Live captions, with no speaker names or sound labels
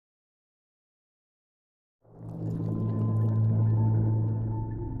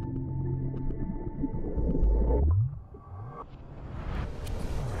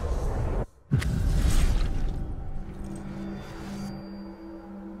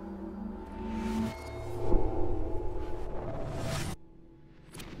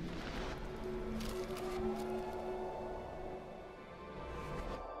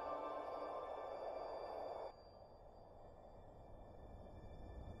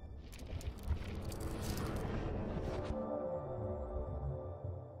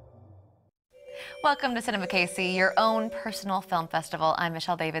Welcome to CinemaKC, your own personal film festival. I'm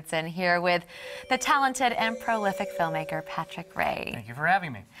Michelle Davidson, here with the talented and prolific filmmaker, Patrick Ray. Thank you for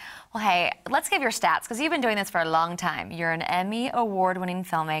having me. Well, hey, let's give your stats, because you've been doing this for a long time. You're an Emmy award-winning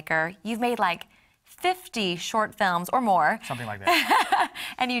filmmaker. You've made like 50 short films or more. Something like that.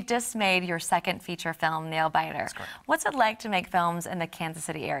 And you just made your second feature film, Nail Biter. That's correct. What's it like to make films in the Kansas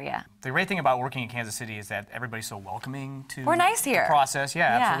City area? The great thing about working in Kansas City is that everybody's so welcoming to We're nice here. the process.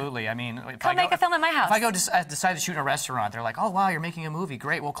 Yeah, absolutely. I mean, if Come make a film in my house. If I decide to shoot in a restaurant, they're like, "Oh wow, you're making a movie.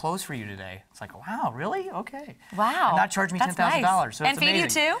 Great, we'll close for you today." It's like, "Wow, really? Okay." Wow. And not charge me $10,000. Nice. So and it's feed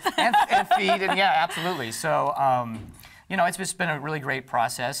amazing. you too. and feed, and yeah, absolutely. So. You know, it's just been a really great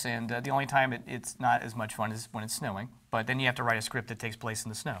process, and the only time it's not as much fun is when it's snowing. But then you have to write a script that takes place in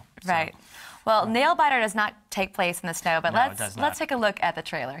the snow. Right. Well, Nail Biter does not take place in the snow, but No, it does not. let's take a look at the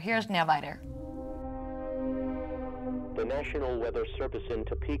trailer. Here's Nail Biter. The National Weather Service in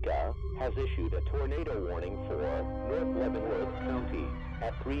Topeka has issued a tornado warning for North Leavenworth County.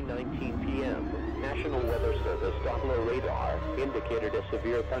 At 3:19 p.m., National Weather Service Doppler radar indicated a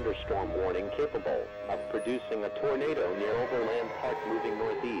severe thunderstorm warning capable of producing a tornado near Overland Park moving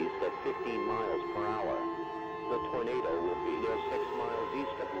northeast at 15 miles per hour. The tornado will be near 6 miles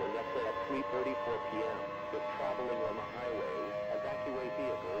east of Lanetta at 3:34 p.m. If traveling on the highway, evacuate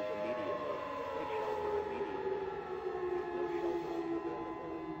vehicles immediately. Take shelter immediately. No shelter is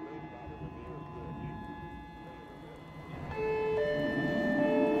available. Rain out of the nearest ditch.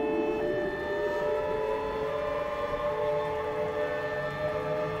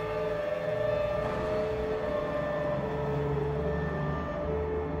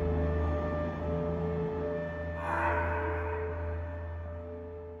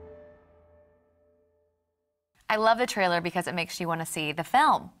 I love the trailer because it makes you want to see the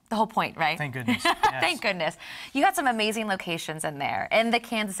film. The whole point, right? Thank goodness. Yes. Thank goodness. You had some amazing locations in there, in the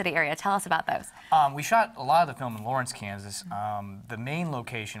Kansas City area. Tell us about those. We shot a lot of the film in Lawrence, Kansas. The main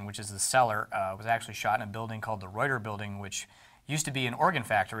location, which is the cellar, was actually shot in a building called the Reuter Building, which used to be an organ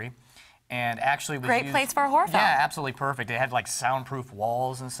factory, and actually was Great used, place for a horror film. Yeah, absolutely perfect. It had like soundproof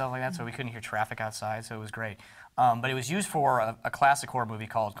walls and stuff like that, so we couldn't hear traffic outside, so it was great. But it was used for a classic horror movie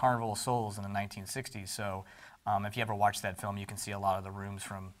called Carnival of Souls in the 1960s. So if you ever watch that film, you can see a lot of the rooms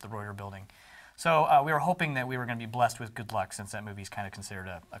from the Reuter Building. So we were hoping that we were going to be blessed with good luck, since that movie's kind of considered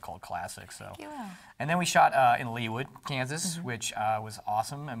a cult classic. So. Thank you. And then we shot in Leawood, Kansas, which was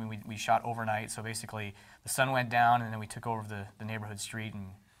awesome. I mean, we shot overnight, so basically the sun went down, and then we took over the neighborhood street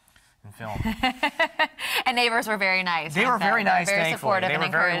and filmed. And neighbors were very nice. They were very nice, very thankfully. supportive They and were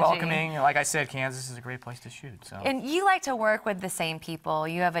very encouraging. welcoming. Like I said, Kansas is a great place to shoot. So. And you like to work with the same people.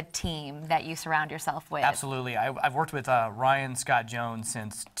 You have a team that you surround yourself with. Absolutely. I've worked with Ryan Scott Jones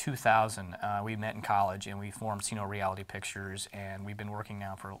since 2000. We met in college, and we formed Cino Reality Pictures, and we've been working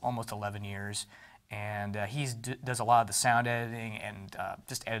now for almost 11 years. And he does a lot of the sound editing and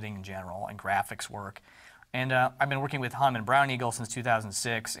just editing in general and graphics work. And I've been working with him and Brown Eagle since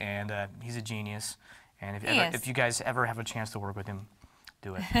 2006, and he's a genius. And if you guys ever have a chance to work with him,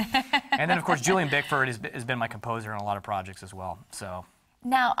 do it. And then, of course, Julian Bickford has been my composer on a lot of projects as well. So.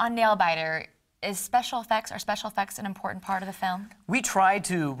 Now, on Nail Biter, are special effects an important part of the film? We tried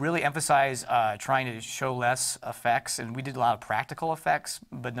to really emphasize trying to show less effects, and we did a lot of practical effects,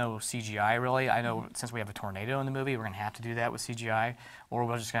 but no CGI really. I know since we have a tornado in the movie, we're going to have to do that with CGI, or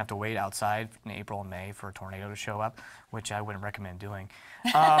we're just going to have to wait outside in April and May for a tornado to show up, which I wouldn't recommend doing,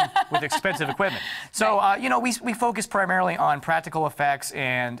 with expensive equipment. So, you know, we focus primarily on practical effects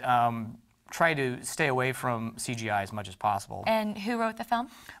and try to stay away from CGI as much as possible. And who wrote the film?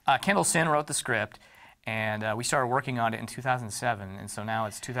 Kendall Sin wrote the script, and we started working on it in 2007, and so now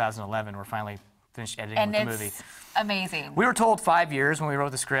it's 2011. We're finally finished editing the movie. It's amazing. We were told 5 years when we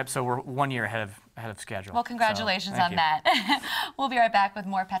wrote the script, so we're 1 year ahead of schedule. Well, congratulations so, on that. We'll be right back with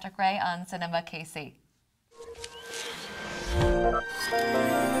more Patrick Ray on CinemaKC.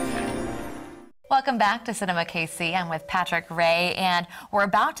 Welcome back to CinemaKC. I'm with Patrick Ray, and we're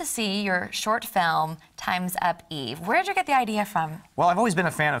about to see your short film, Time's Up, Eve. Where did you get the idea from? Well, I've always been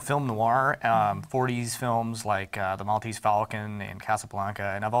a fan of film noir, 40s films like The Maltese Falcon and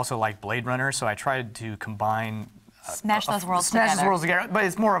Casablanca, and I've also liked Blade Runner, so I tried to combine Smash those worlds together. But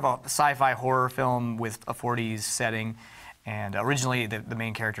it's more of a sci-fi horror film with a 40s setting. And originally, the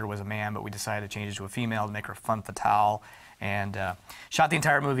main character was a man, but we decided to change it to a female to make her femme fatale. And shot the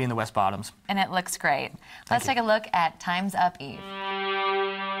entire movie in the West Bottoms. And it looks great. Let's take a look at Time's Up, Eve.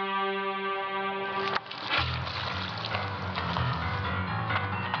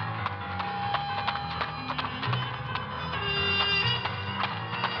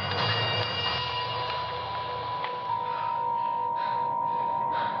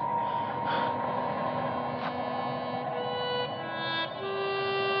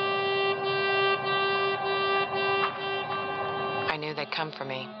 come for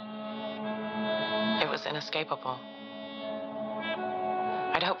me. It was inescapable.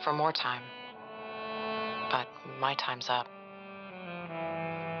 I'd hoped for more time, but my time's up.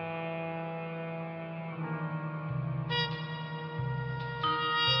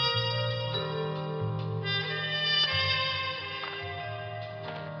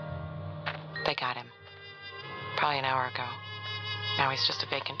 They got him. Probably an hour ago. Now he's just a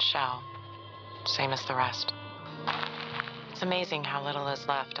vacant shell. Same as the rest. It's amazing how little is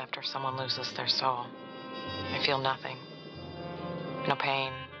left after someone loses their soul. I feel nothing. No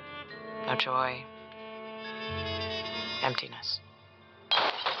pain. No joy. Emptiness.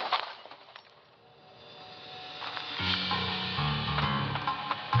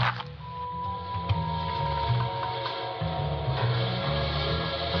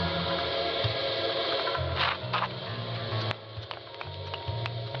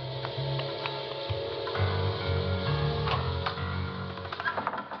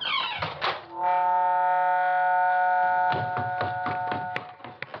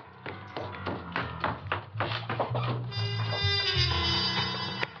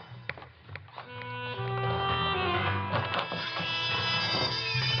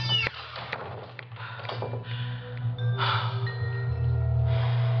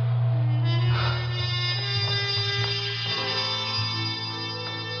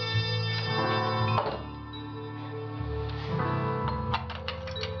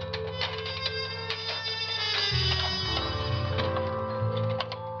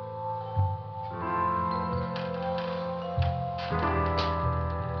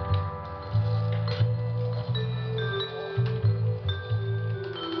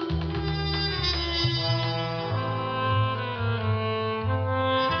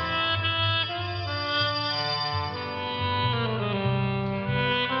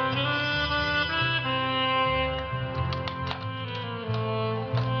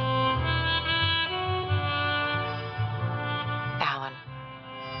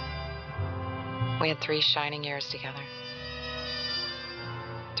 We had 3 shining years together.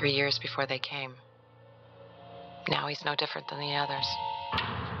 3 years before they came. Now he's no different than the others.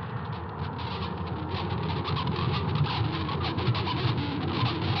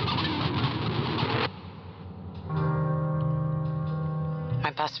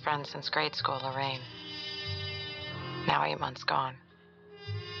 My best friend since grade school, Lorraine. Now 8 months gone.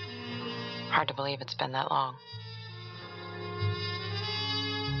 Hard to believe it's been that long.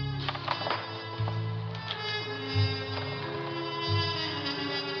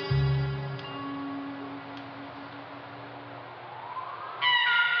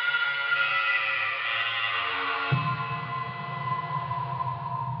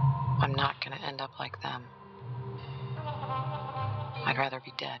 I'm not gonna end up like them. I'd rather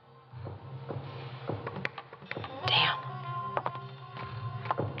be dead. Damn.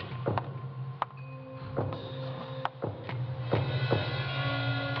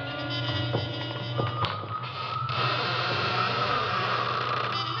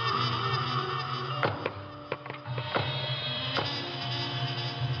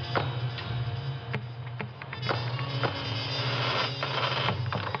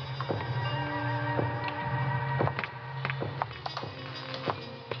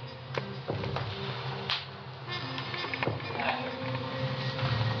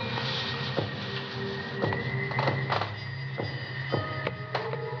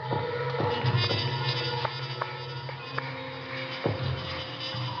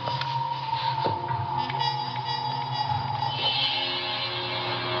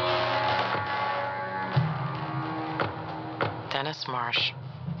 Dennis Marsh.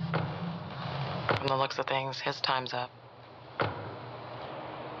 From the looks of things, his time's up.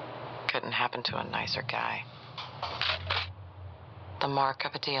 Couldn't happen to a nicer guy. The mark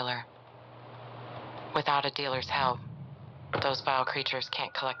of a dealer. Without a dealer's help, those vile creatures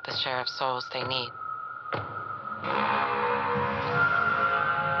can't collect the share of souls they need.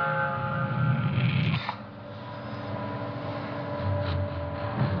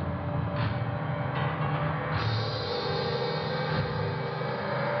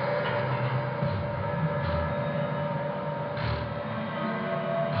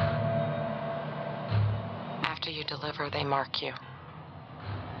 After you deliver, they mark you.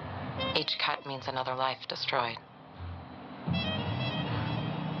 Each cut means another life destroyed.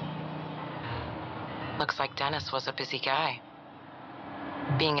 Looks like Dennis was a busy guy.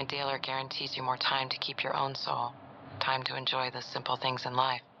 Being a dealer guarantees you more time to keep your own soul, time to enjoy the simple things in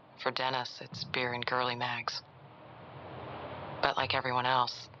life. For Dennis, it's beer and girly mags. But like everyone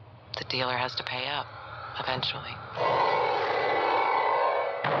else, the dealer has to pay up, eventually.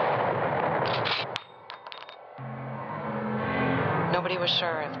 Nobody was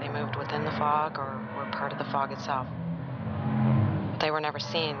sure if they moved within the fog or were part of the fog itself. They were never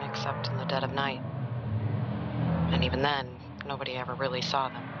seen except in the dead of night. And even then, nobody ever really saw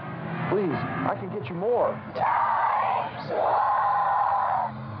them. Please, I can get you more.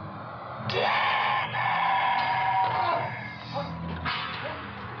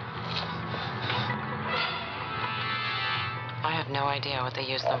 I have no idea what they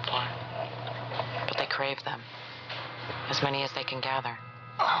use them for, but they crave them. As many as they can gather.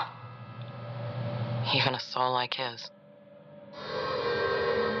 Even a soul like his.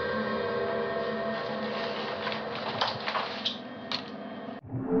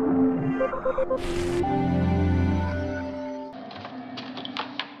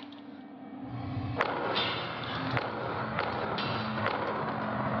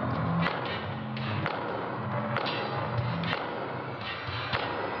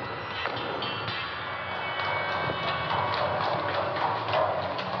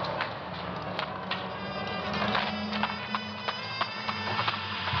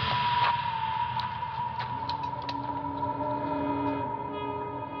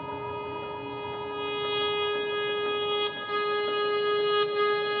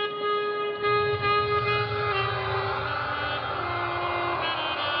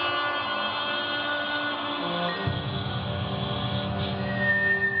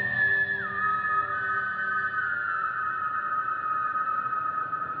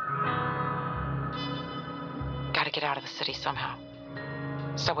 Gotta get out of the city somehow.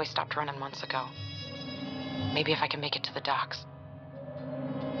 Subway stopped running months ago. Maybe if I can make it to the docks.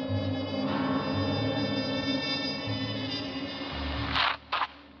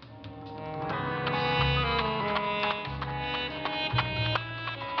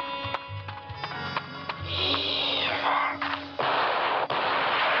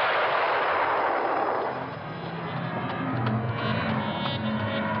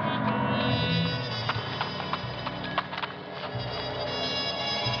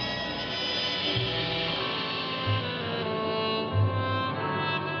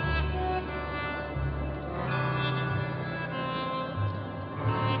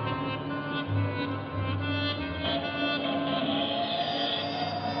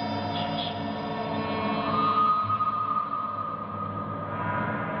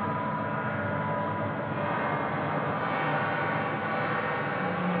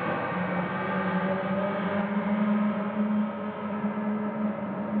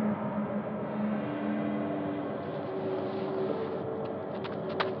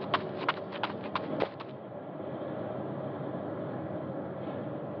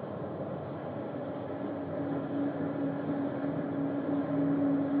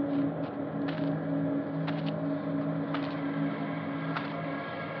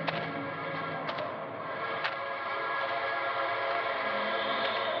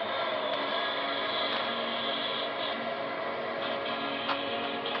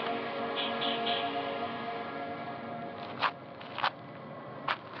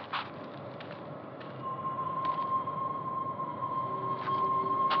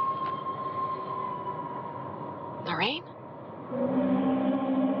 Lorraine?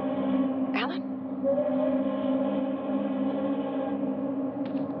 Alan?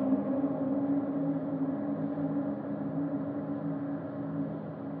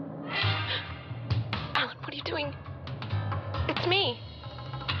 Alan, what are you doing? It's me.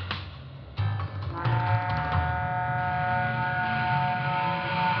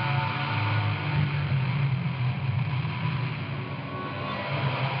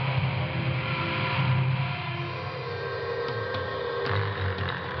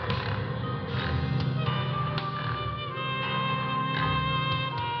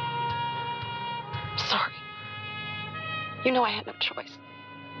 Sorry. You know I had no choice.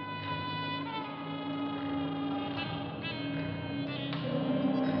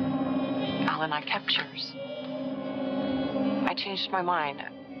 Alan, I kept yours. I changed my mind.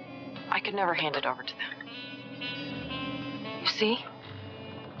 I could never hand it over to them. You see?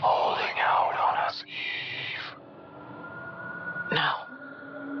 Holding out on us, Eve. No.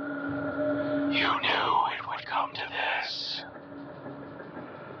 You knew it would come to this.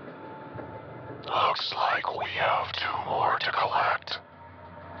 Looks like we have 2 more to collect.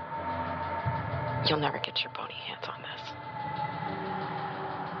 You'll never get your bony hands on this.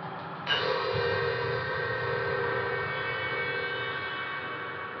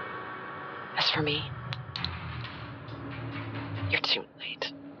 As for me, you're too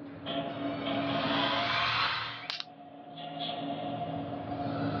late.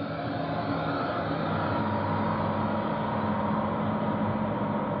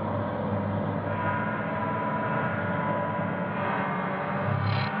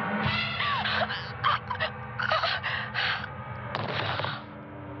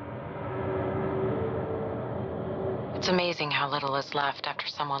 amazing how little is left after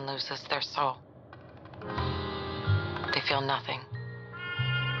someone loses their soul. They feel nothing.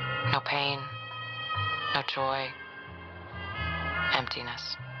 No pain, no joy,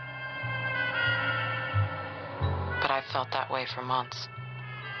 emptiness. But I've felt that way for months.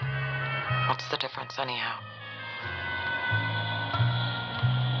 What's the difference anyhow?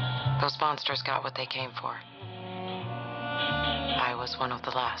 Those monsters got what they came for. I was one of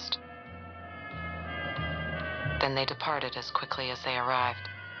the last. Then they departed as quickly as they arrived.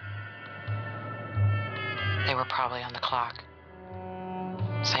 They were probably on the clock.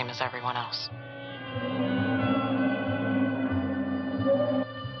 Same as everyone else.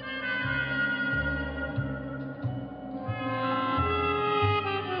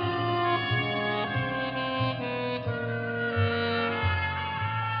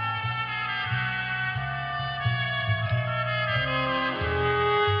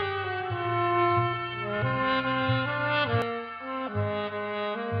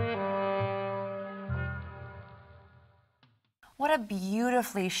 What a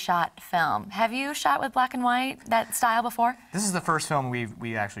beautifully shot film. Have you shot with black and white, that style, before? This is the first film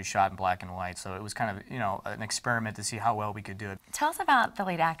we actually shot in black and white, so it was kind of, you know, an experiment to see how well we could do it. Tell us about the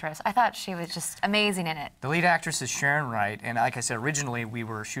lead actress. I thought she was just amazing in it. The lead actress is Sharon Wright, and like I said, originally we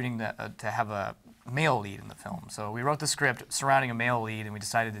were shooting to have a male lead in the film. So we wrote the script surrounding a male lead, and we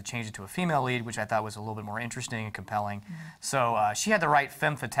decided to change it to a female lead, which I thought was a little bit more interesting and compelling. So she had the right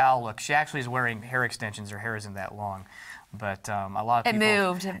femme fatale look. She actually is wearing hair extensions. Her hair isn't that long. But a lot of people... It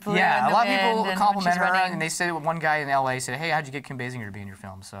moved. It blew yeah, in a lot the of people wind compliment her, running. and they said, one guy in L.A. said, hey, how'd you get Kim Basinger to be in your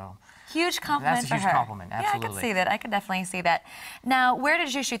film? So Huge compliment that's a for huge her. compliment, absolutely. Yeah, I could see that. I could definitely see that. Now, where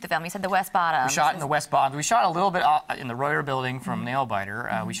did you shoot the film? You said the West Bottoms. We shot in the West Bottoms. We shot a little bit in the Royer building from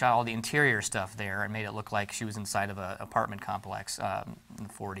Nailbiter. We shot all the interior stuff there and made it look like she was inside of an apartment complex in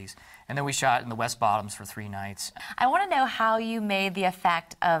the 40s. And then we shot in the West Bottoms for 3 nights. I want to know how you made the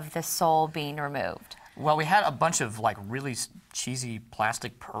effect of the soul being removed. Well, we had a bunch of like really cheesy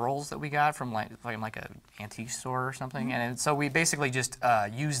plastic pearls that we got from like an antique store or something, and so we basically just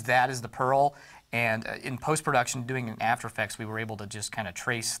used that as the pearl. And in post-production, doing an After Effects, we were able to just kind of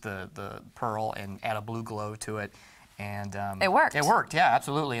trace the pearl and add a blue glow to it. And it worked. It worked, yeah,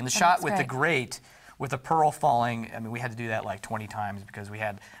 absolutely. And the shot with great. the grate, with the pearl falling, I mean, we had to do that like 20 times because we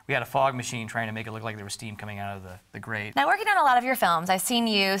had a fog machine trying to make it look like there was steam coming out of the grate. Now, working on a lot of your films, I've seen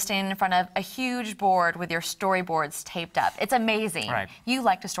you standing in front of a huge board with your storyboards taped up. It's amazing. Right. You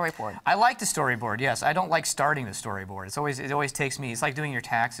like to storyboard. I like the storyboard, yes. I don't like starting the storyboard. It always takes me, it's like doing your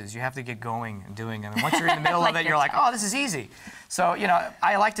taxes. You have to get going and doing them. And once you're in the middle of it, you're like, oh, this is easy. So, you know,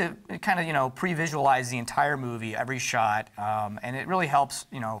 I like to kind of, you know, pre-visualize the entire movie, every shot, and it really helps,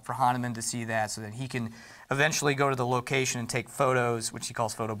 you know, for Hahnemann to see that so that he can eventually go to the location and take photos, which he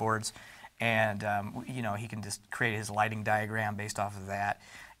calls photo boards, and, you know, he can just create his lighting diagram based off of that.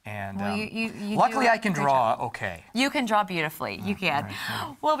 And Well, you luckily do I can a great draw job. okay. You can draw beautifully. You can.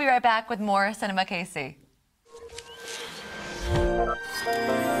 right. We'll be right back with more CinemaKC.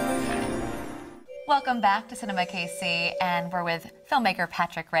 Welcome back to CinemaKC, and we're with filmmaker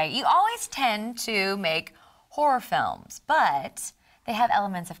Patrick Ray. You always tend to make horror films, but they have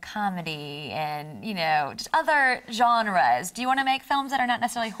elements of comedy and, you know, just other genres. Do you want to make films that are not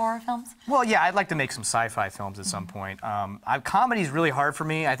necessarily horror films? Well, yeah, I'd like to make some sci-fi films at some point. Comedy is really hard for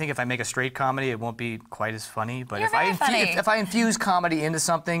me. I think if I make a straight comedy, it won't be quite as funny. But You're very funny. if I infuse comedy into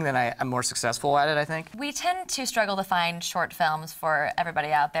something, then I'm more successful at it, I think. We tend to struggle to find short films for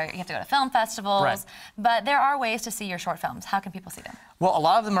everybody out there. You have to go to film festivals, Right. but there are ways to see your short films. How can people see them? Well, a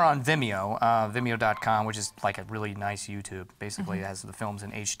lot of them are on Vimeo, Vimeo.com, which is like a really nice YouTube. Basically, it has the films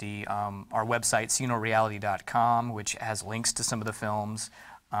in HD. Our website, cinoreality.com, which has links to some of the films.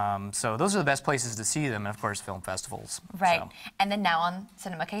 So those are the best places to see them, and of course, film festivals. Right. So. And then now on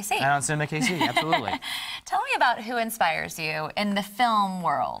CinemaKC. And on CinemaKC, absolutely. Tell me about who inspires you in the film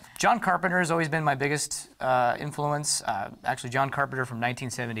world. John Carpenter has always been my biggest influence. Actually, John Carpenter from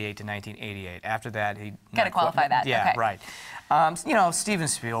 1978 to 1988. After that, he... Gotta qualify that, Yeah, okay. right. You know, Steven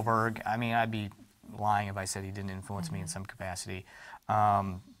Spielberg, I mean, I'd be lying if I said he didn't influence me in some capacity.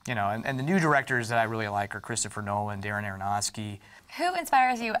 You know, and the new directors that I really like are Christopher Nolan, Darren Aronofsky. Who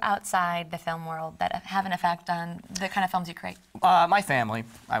inspires you outside the film world that have an effect on the kind of films you create? My family,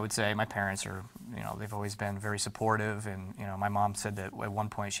 I would say. My parents are, you know, they've always been very supportive, and, you know, my mom said that at one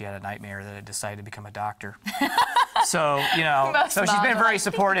point she had a nightmare that I decided to become a doctor. So, you know, Most so she's moms been are very like-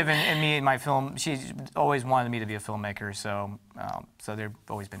 supportive in me and my film. She's always wanted me to be a filmmaker, so so they've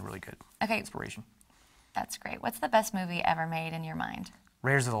always been really good. Okay. Inspiration. That's great. What's the best movie ever made in your mind?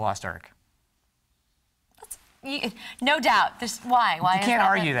 Raiders of the Lost Ark. No doubt. Why? Why? You can't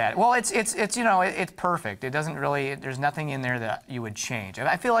argue that. Well, it's you know, it's perfect. It doesn't really. There's nothing in there that you would change.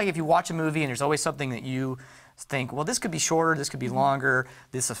 I feel like if you watch a movie and there's always something that you think, well, this could be shorter, this could be longer,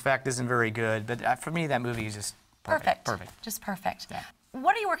 this effect isn't very good. But for me, that movie is just perfect. Perfect. Just perfect. Yeah.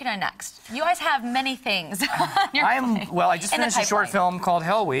 What are you working on next? You guys have many things on your plate. Well, I just finished a short pipeline. film called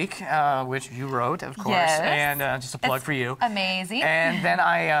Hell Week, which you wrote, of course, Yes. and just a plug for you. Amazing. And then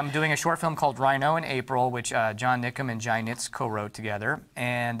I am doing a short film called Rhino in April, which John Nickham and Jai Nitz co-wrote together.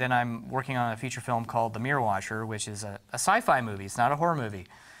 And then I'm working on a feature film called The Mirror Washer, which is a sci-fi movie. It's not a horror movie.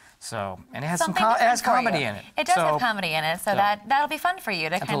 So, and it has Something it has different for comedy you. in it. It does have comedy in it, so that'll be fun for you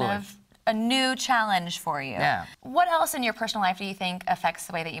to Absolutely. kind of a new challenge for you. Yeah. What else in your personal life do you think affects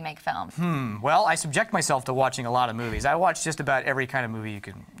the way that you make films? Well, I subject myself to watching a lot of movies. I watch just about every kind of movie you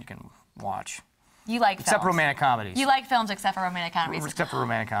can watch. You like films. Except romantic comedies. You like films except for romantic comedies. Except for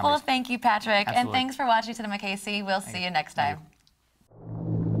romantic Well, comedies. thank you, Patrick. Absolutely. And thanks for watching CinemaKC. We'll see you next time.